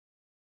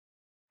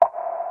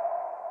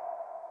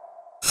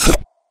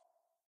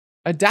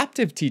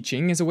Adaptive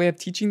teaching is a way of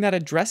teaching that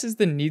addresses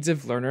the needs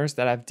of learners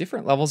that have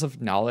different levels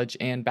of knowledge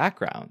and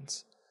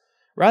backgrounds,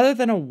 rather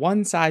than a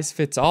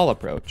one-size-fits-all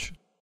approach.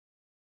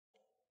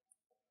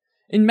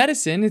 In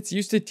medicine, it's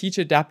used to teach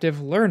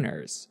adaptive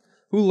learners,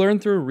 who learn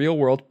through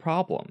real-world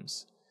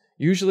problems,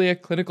 usually a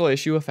clinical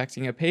issue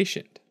affecting a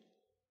patient.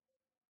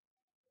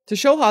 To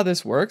show how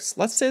this works,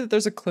 let's say that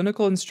there's a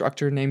clinical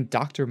instructor named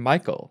Dr.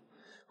 Michael,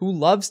 who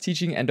loves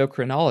teaching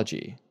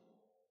endocrinology.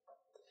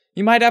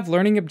 He might have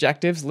learning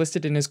objectives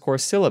listed in his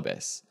course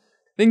syllabus,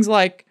 things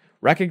like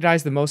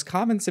recognize the most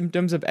common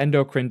symptoms of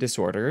endocrine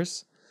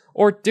disorders,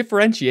 or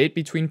differentiate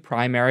between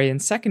primary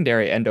and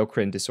secondary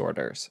endocrine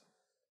disorders.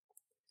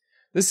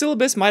 The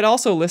syllabus might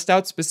also list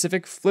out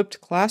specific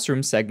flipped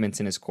classroom segments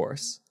in his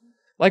course,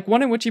 like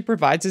one in which he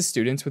provides his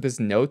students with his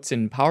notes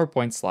and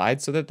PowerPoint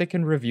slides so that they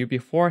can review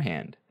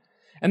beforehand,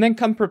 and then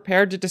come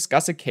prepared to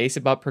discuss a case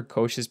about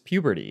precocious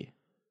puberty.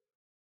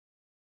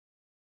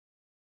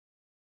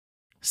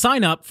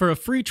 Sign up for a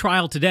free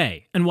trial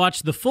today and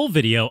watch the full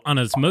video on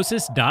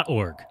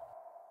osmosis.org.